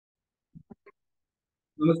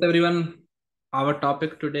Namaste everyone. Our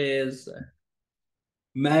topic today is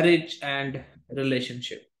marriage and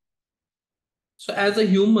relationship. So as a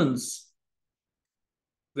humans,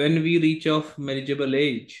 when we reach of marriageable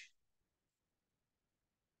age,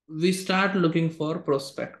 we start looking for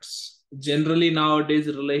prospects. Generally nowadays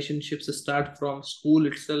relationships start from school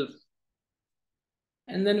itself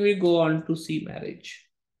and then we go on to see marriage,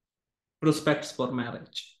 prospects for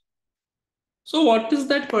marriage. So what is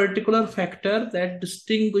that particular factor that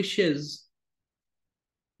distinguishes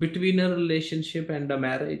between a relationship and a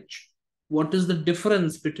marriage? What is the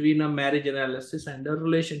difference between a marriage analysis and a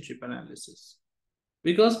relationship analysis?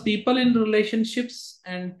 Because people in relationships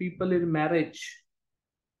and people in marriage,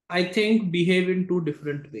 I think, behave in two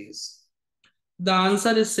different ways. The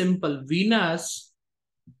answer is simple. Venus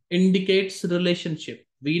indicates relationship.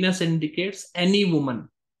 Venus indicates any woman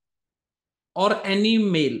or any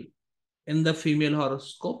male in the female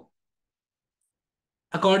horoscope.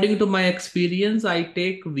 According to my experience, I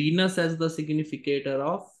take Venus as the significator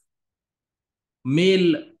of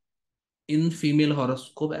male in female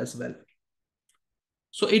horoscope as well.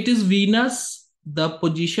 So it is Venus, the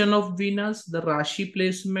position of Venus, the Rashi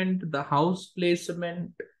placement, the house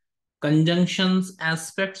placement, conjunctions,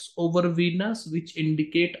 aspects over Venus, which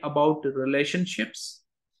indicate about relationships,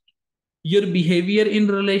 your behavior in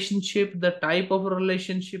relationship, the type of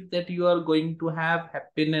relationship that you are going to have,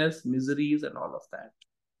 happiness, miseries, and all of that.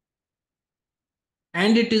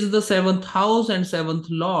 And it is the seventh house and seventh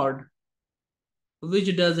lord,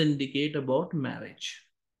 which does indicate about marriage.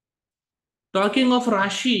 Talking of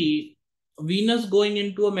Rashi, Venus going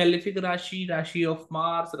into a malefic Rashi, Rashi of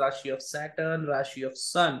Mars, Rashi of Saturn, Rashi of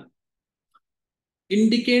Sun,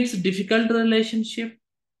 indicates difficult relationship,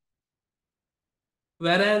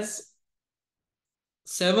 whereas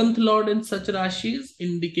seventh lord in such Rashis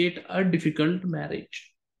indicate a difficult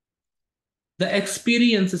marriage. The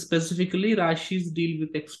experience, specifically, Rashis deal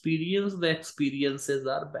with experience, the experiences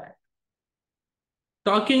are bad.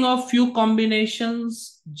 Talking of few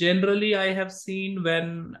combinations, generally I have seen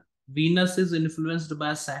when Venus is influenced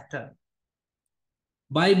by Saturn,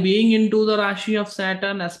 by being into the Rashi of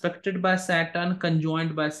Saturn, aspected by Saturn,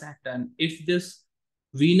 conjoined by Saturn, if this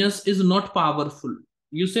Venus is not powerful,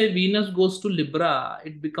 you say Venus goes to Libra,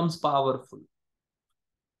 it becomes powerful.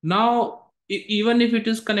 Now, even if it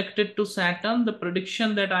is connected to Saturn, the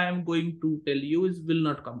prediction that I am going to tell you is will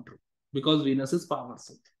not come true because Venus is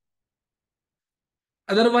powerful.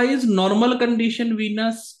 Otherwise, normal condition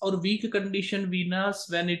Venus or weak condition Venus,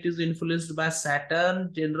 when it is influenced by Saturn,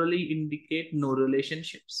 generally indicate no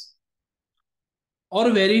relationships or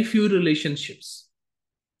very few relationships.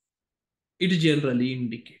 It generally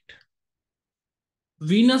indicate.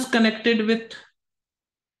 Venus connected with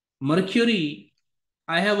Mercury,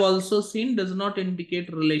 I have also seen, does not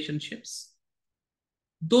indicate relationships.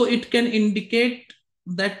 Though it can indicate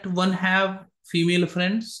that one have female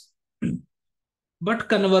friends, but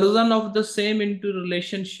conversion of the same into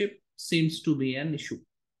relationship seems to be an issue.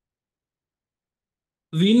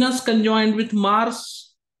 Venus conjoined with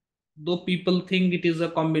Mars, though people think it is a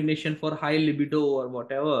combination for high libido or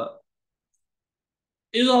whatever,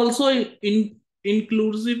 is also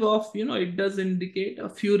inclusive of, it does indicate a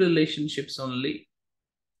few relationships only.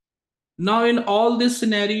 Now, in all this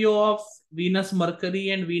scenario of Venus Mercury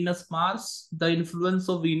and Venus Mars, the influence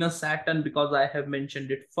of Venus Saturn, because I have mentioned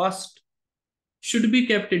it first, should be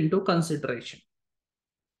kept into consideration.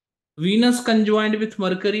 Venus conjoined with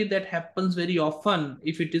Mercury, that happens very often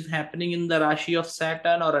if it is happening in the Rashi of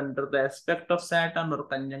Saturn or under the aspect of Saturn or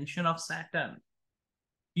conjunction of Saturn.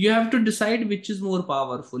 You have to decide which is more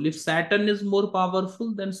powerful. If Saturn is more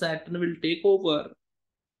powerful, then Saturn will take over.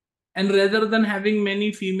 And rather than having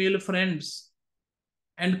many female friends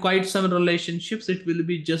and quite some relationships, it will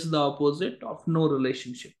be just the opposite of no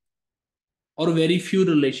relationship or very few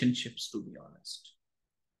relationships, to be honest.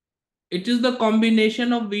 It is the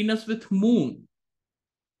combination of Venus with Moon,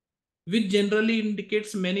 which generally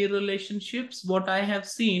indicates many relationships. What I have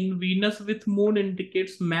seen, Venus with Moon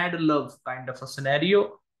indicates mad love kind of a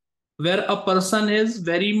scenario where a person is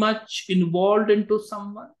very much involved into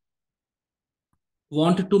someone,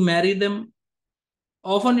 want to marry them.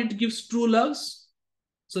 Often it gives true loves.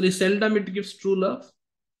 Sorry, seldom it gives true love.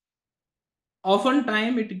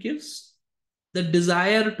 Oftentimes it gives the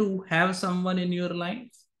desire to have someone in your life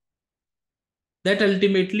that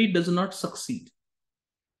ultimately does not succeed.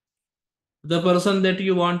 The person that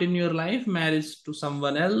you want in your life marries to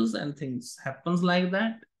someone else and things happens like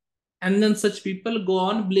that. And then such people go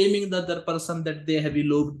on blaming the other person that they have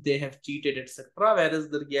eloped, they have cheated, etc. Whereas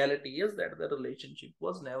the reality is that the relationship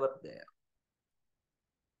was never there.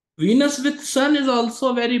 Venus with Sun is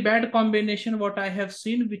also a very bad combination, what I have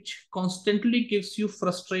seen, which constantly gives you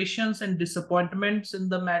frustrations and disappointments in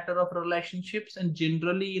the matter of relationships. And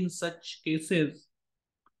generally, in such cases,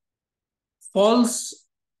 false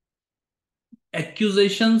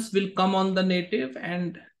accusations will come on the native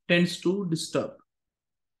and tends to disturb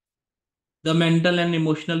the mental and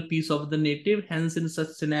emotional peace of the native. Hence, in such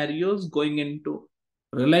scenarios, going into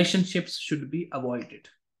relationships should be avoided.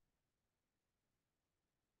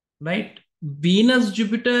 Right? Venus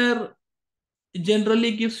Jupiter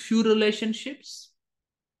generally gives few relationships.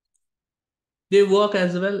 They work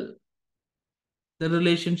as well. The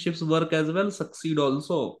relationships work as well, succeed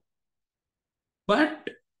also. But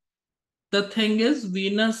the thing is,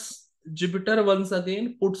 Venus Jupiter once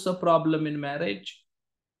again puts a problem in marriage.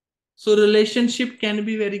 So relationship can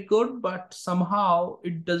be very good, but somehow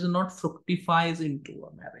it does not fructifies into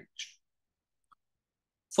a marriage.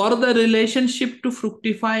 For the relationship to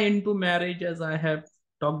fructify into marriage, as I have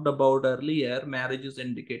talked about earlier, marriage is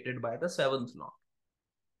indicated by the seventh law.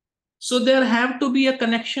 So there have to be a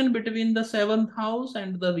connection between the seventh house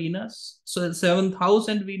and the Venus. So seventh house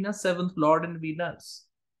and Venus, seventh lord and Venus.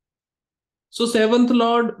 So seventh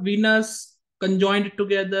lord, Venus conjoined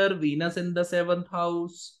together, Venus in the seventh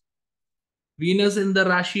house, Venus in the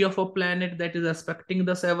Rashi of a planet that is aspecting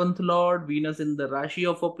the seventh lord, Venus in the Rashi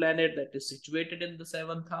of a planet that is situated in the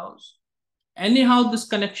seventh house. Anyhow, this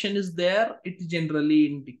connection is there. It generally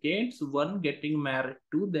indicates one getting married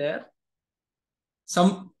to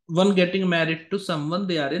one getting married to someone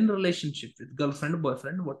they are in relationship with, girlfriend,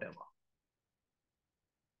 boyfriend, whatever.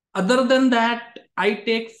 Other than that, I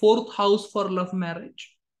take fourth house for love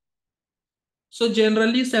marriage. So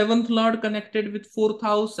generally, seventh lord connected with fourth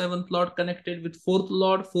house, seventh lord connected with fourth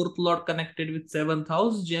lord connected with seventh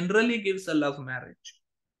house generally gives a love marriage.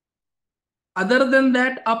 Other than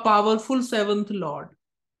that, a powerful seventh lord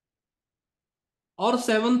or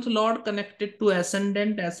seventh lord connected to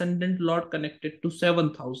ascendant lord connected to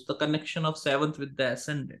seventh house, the connection of seventh with the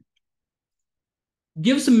ascendant,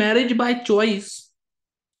 gives marriage by choice.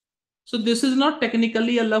 So this is not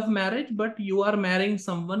technically a love marriage, but you are marrying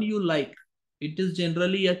someone you like. It is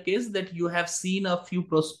generally a case that you have seen a few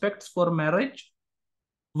prospects for marriage.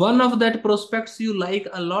 One of that prospects you like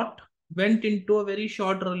a lot, went into a very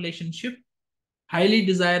short relationship, highly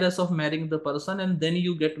desirous of marrying the person, and then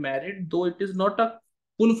you get married. Though it is not a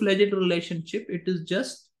full-fledged relationship, it is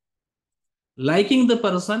just liking the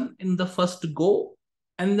person in the first go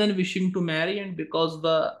and then wishing to marry. And because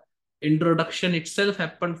the introduction itself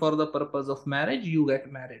happened for the purpose of marriage, you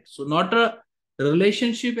get married. So not a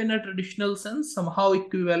relationship in a traditional sense, somehow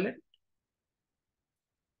equivalent.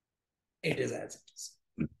 It is as it is.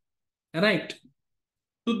 Right.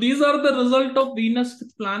 So these are the result of Venus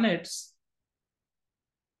with planets.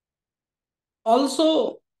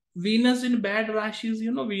 Also, Venus in bad rashis,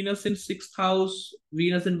 Venus in sixth house,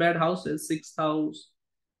 Venus in bad houses, sixth house,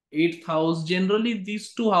 eighth house. Generally,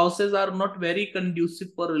 these two houses are not very conducive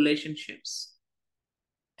for relationships.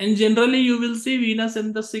 And generally, you will see Venus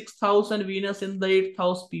in the sixth house and Venus in the eighth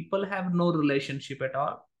house, people have no relationship at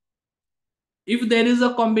all. If there is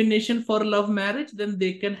a combination for love marriage, then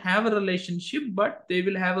they can have a relationship, but they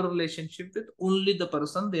will have a relationship with only the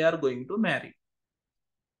person they are going to marry.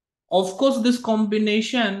 Of course, this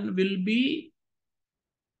combination will be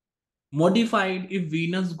modified if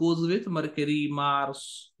Venus goes with Mercury,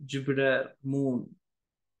 Mars, Jupiter, Moon.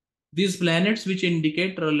 These planets which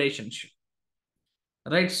indicate relationship.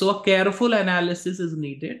 Right? So a careful analysis is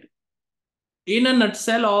needed. In a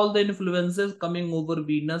nutshell, all the influences coming over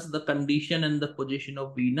Venus, the condition and the position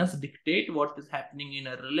of Venus dictate what is happening in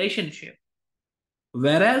a relationship.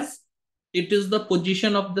 Whereas it is the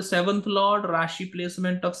position of the seventh lord, Rashi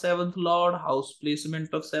placement of seventh lord, house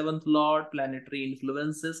placement of seventh lord, planetary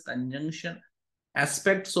influences, conjunction,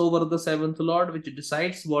 aspects over the seventh lord, which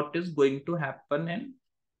decides what is going to happen in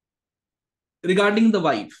regarding the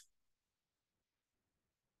wife.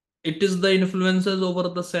 It is the influences over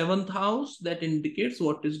the seventh house that indicates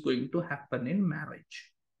what is going to happen in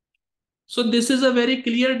marriage. So this is a very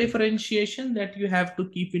clear differentiation that you have to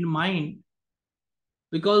keep in mind,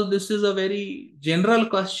 because this is a very general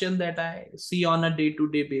question that I see on a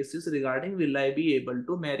day-to-day basis regarding will I be able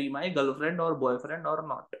to marry my girlfriend or boyfriend or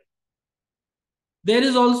not. There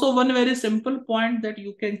is also one very simple point that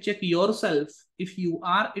you can check yourself if you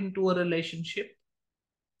are into a relationship.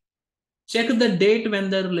 Check the date when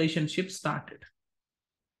the relationship started.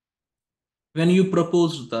 When you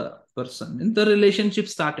proposed the person, and the relationship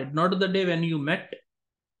started, not the day when you met.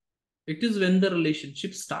 It is when the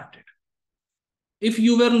relationship started. If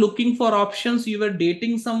you were looking for options, you were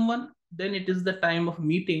dating someone, then it is the time of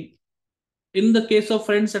meeting. In the case of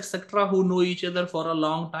friends, etc., who know each other for a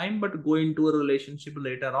long time but go into a relationship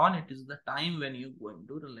later on, it is the time when you go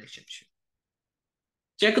into relationship.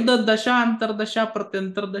 Check the dasha, antardasha,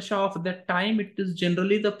 pratyantar dasha of that time. It is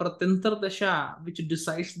generally the pratyantar dasha which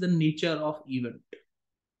decides the nature of event.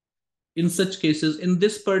 In such cases, in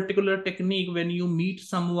this particular technique, when you meet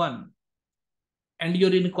someone and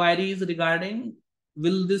your inquiry is regarding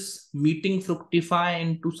will this meeting fructify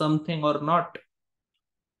into something or not,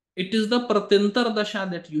 it is the pratyantar dasha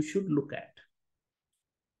that you should look at.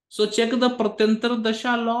 So check the pratyantar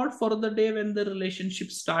dasha lord for the day when the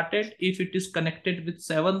relationship started. If it is connected with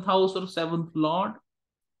 7th house or 7th lord,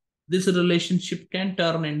 this relationship can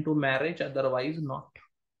turn into marriage, otherwise not.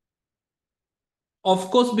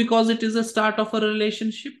 Of course, because it is a start of a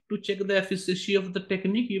relationship, to check the efficacy of the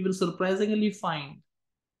technique, you will surprisingly find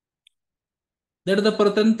that the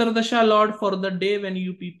Pratantra Dasha Lord for the day when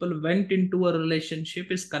you people went into a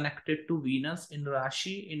relationship is connected to Venus in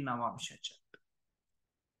Rashi in Navamsha chart.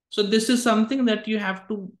 So this is something that you have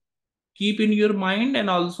to keep in your mind. And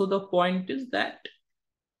also the point is that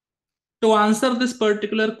to answer this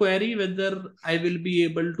particular query, whether I will be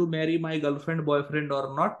able to marry my girlfriend, boyfriend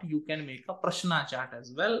or not, you can make a Prashna chart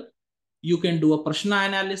as well. You can do a Prashna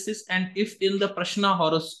analysis. And if in the Prashna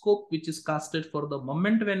horoscope, which is casted for the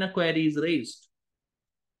moment when a query is raised,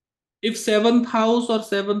 if 7th house or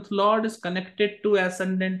 7th lord is connected to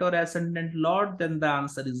ascendant or ascendant lord, then the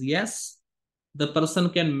answer is yes. The person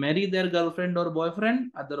can marry their girlfriend or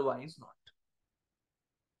boyfriend, otherwise not.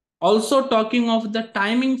 Also, talking of the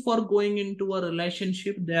timing for going into a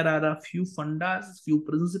relationship, there are a few fundas, few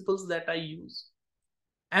principles that I use.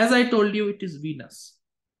 As I told you, it is Venus.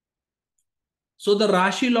 So the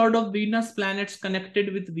Rashi lord of Venus, planets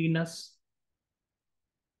connected with Venus,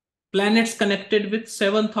 planets connected with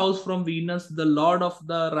 7th house from Venus, the lord of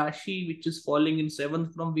the Rashi, which is falling in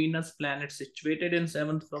 7th from Venus, planets situated in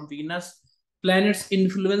 7th from Venus, planets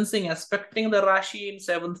influencing, aspecting the Rashi in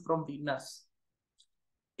 7th from Venus.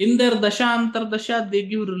 In their dasha, antardasha, they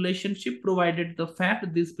give relationship provided the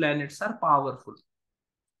fact these planets are powerful.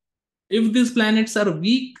 If these planets are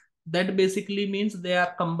weak, that basically means they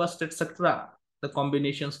are combust, etc. The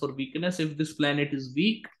combinations for weakness, if this planet is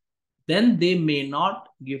weak, then they may not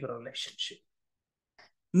give a relationship.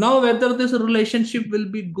 Now, whether this relationship will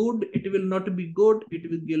be good, it will not be good, it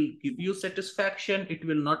will give you satisfaction, it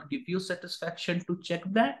will not give you satisfaction. To check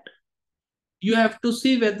that, you have to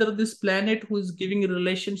see whether this planet who is giving a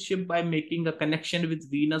relationship by making a connection with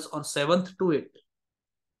Venus or 7th to it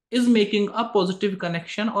is making a positive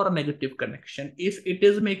connection or a negative connection. If it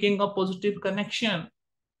is making a positive connection,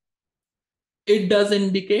 it does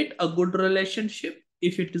indicate a good relationship.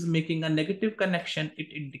 If it is making a negative connection,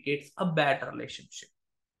 it indicates a bad relationship.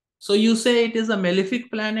 So you say it is a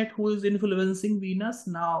malefic planet who is influencing Venus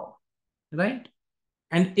now, right?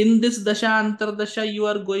 And in this dasha, antardasha, you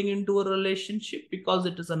are going into a relationship because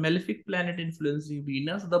it is a malefic planet influencing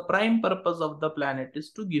Venus. The prime purpose of the planet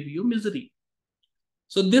is to give you misery.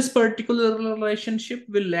 So this particular relationship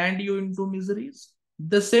will land you into miseries.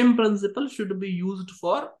 The same principle should be used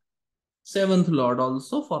for 7th lord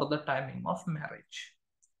also for the timing of marriage.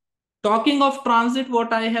 Talking of transit,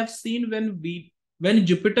 what I have seen when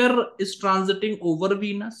Jupiter is transiting over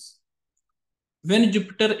Venus, when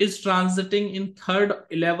Jupiter is transiting in 3rd,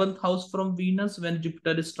 11th house from Venus, when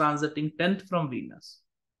Jupiter is transiting 10th from Venus,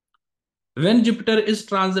 when Jupiter is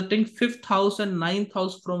transiting 5th house and 9th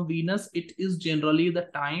house from Venus, it is generally the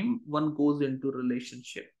time one goes into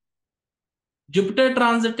relationship. Jupiter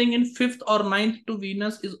transiting in 5th or 9th to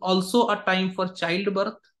Venus is also a time for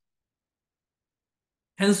childbirth.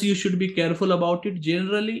 Hence, you should be careful about it.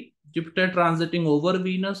 Generally, Jupiter transiting over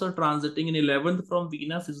Venus or transiting in 11th from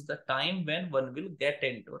Venus is the time when one will get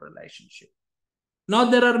into a relationship. Now,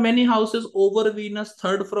 there are many houses over Venus,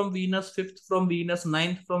 3rd from Venus, 5th from Venus,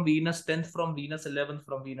 9th from Venus, 10th from Venus, 11th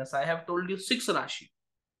from Venus. I have told you 6 Rashi.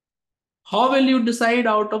 How will you decide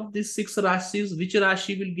out of these 6 Rashis, which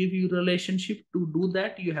Rashi will give you relationship? To do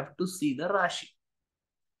that, you have to see the Rashi.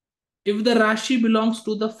 If the Rashi belongs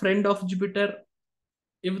to the friend of Jupiter,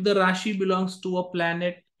 if the Rashi belongs to a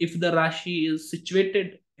planet, if the Rashi is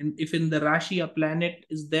situated, and if in the Rashi a planet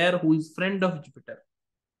is there who is friend of Jupiter,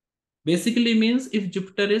 basically means if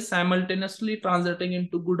Jupiter is simultaneously transiting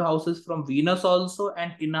into good houses from Venus also,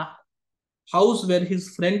 and in a house where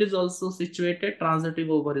his friend is also situated, transiting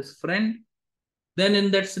over his friend, then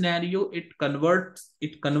in that scenario, it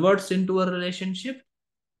converts into a relationship.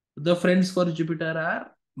 The friends for Jupiter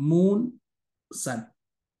are Moon, Sun.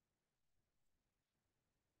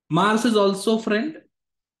 Mars is also friend,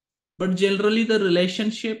 but generally the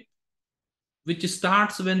relationship which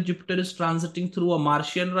starts when Jupiter is transiting through a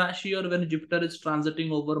Martian Rashi or when Jupiter is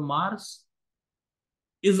transiting over Mars,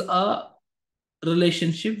 is a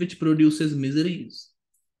relationship which produces miseries.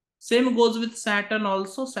 Same goes with Saturn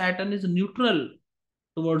also. Saturn is neutral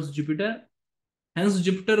towards Jupiter. Hence,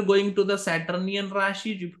 Jupiter going to the Saturnian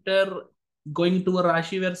Rashi, Jupiter going to a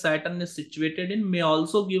Rashi where Saturn is situated in may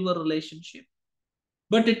also give a relationship.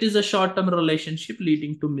 But it is a short-term relationship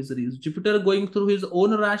leading to miseries. Jupiter going through his own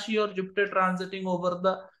Rashi or Jupiter transiting over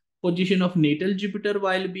the position of natal Jupiter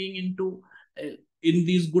while being in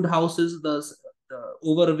these good houses, the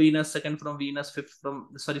over Venus, second from Venus,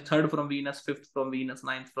 third from Venus, fifth from Venus,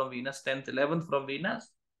 ninth from Venus, 10th, 11th from Venus,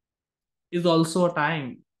 is also a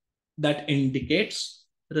time that indicates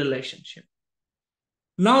relationship.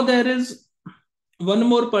 Now there is one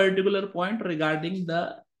more particular point regarding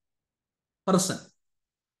the person.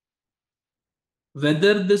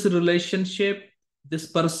 Whether this relationship,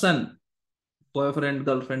 this person, boyfriend,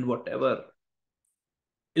 girlfriend, whatever,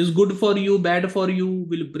 is good for you, bad for you,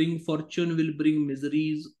 will bring fortune, will bring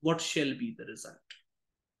miseries, what shall be the result?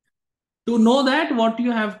 To know that, what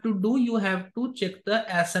you have to do, you have to check the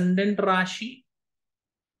ascendant Rashi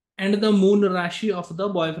and the moon Rashi of the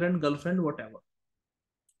boyfriend, girlfriend, whatever.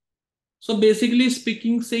 So basically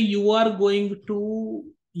speaking, say you are going to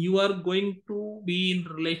be in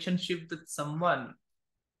relationship with someone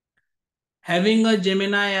having a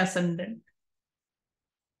Gemini ascendant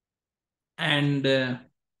and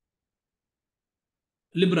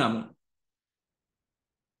Libra moon.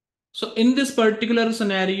 So in this particular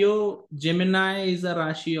scenario, Gemini is a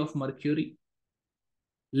Rashi of Mercury.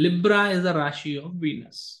 Libra is a Rashi of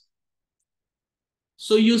Venus.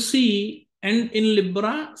 So you see, and in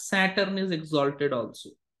Libra, Saturn is exalted also.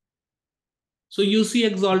 So you see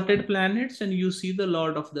exalted planets and you see the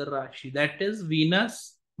Lord of the Rashi. That is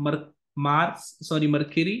Venus,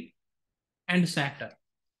 Mercury and Saturn.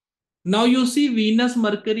 Now you see Venus,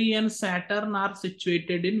 Mercury and Saturn are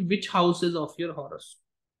situated in which houses of your horoscope?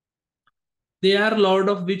 They are Lord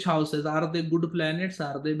of which houses? Are they good planets?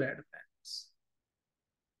 Are they bad planets?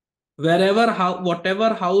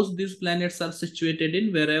 Whatever house these planets are situated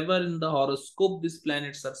in, wherever in the horoscope these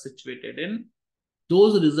planets are situated in,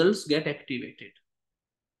 those results get activated.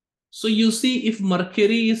 So you see, if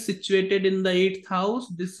Mercury is situated in the 8th house,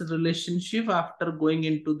 this relationship, after going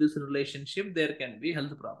into this relationship, there can be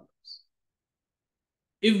health problems.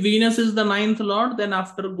 If Venus is the 9th lord, then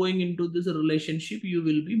after going into this relationship, you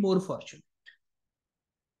will be more fortunate.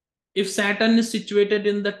 If Saturn is situated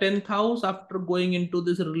in the 10th house, after going into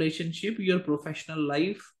this relationship, your professional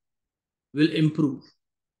life will improve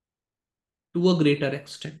to a greater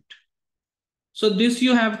extent. So this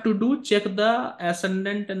you have to do, check the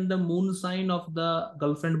ascendant and the moon sign of the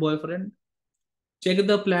girlfriend, boyfriend. Check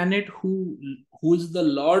the planet who is the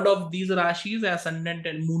lord of these Rashis, ascendant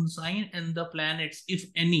and moon sign, and the planets, if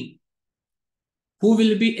any, who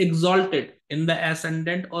will be exalted in the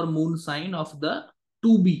ascendant or moon sign of the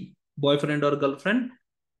to-be boyfriend or girlfriend.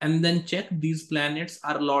 And then check these planets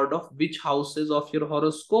are lord of which houses of your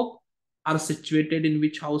horoscope, are situated in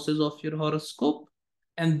which houses of your horoscope.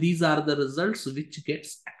 And these are the results which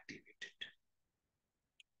gets activated.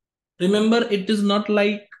 Remember, it is not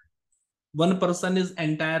like one person is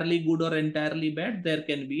entirely good or entirely bad. There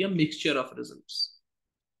can be a mixture of results.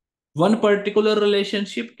 One particular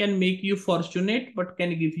relationship can make you fortunate, but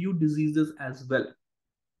can give you diseases as well.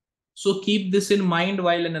 So keep this in mind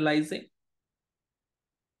while analyzing,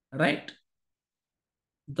 right?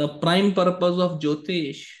 The prime purpose of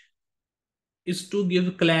Jyotish is to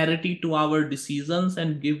give clarity to our decisions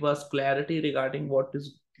and give us clarity regarding what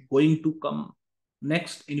is going to come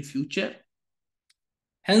next in future.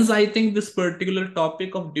 Hence, I think this particular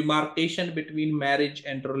topic of demarcation between marriage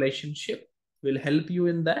and relationship will help you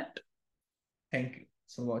in that. Thank you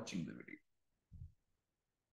for watching the video.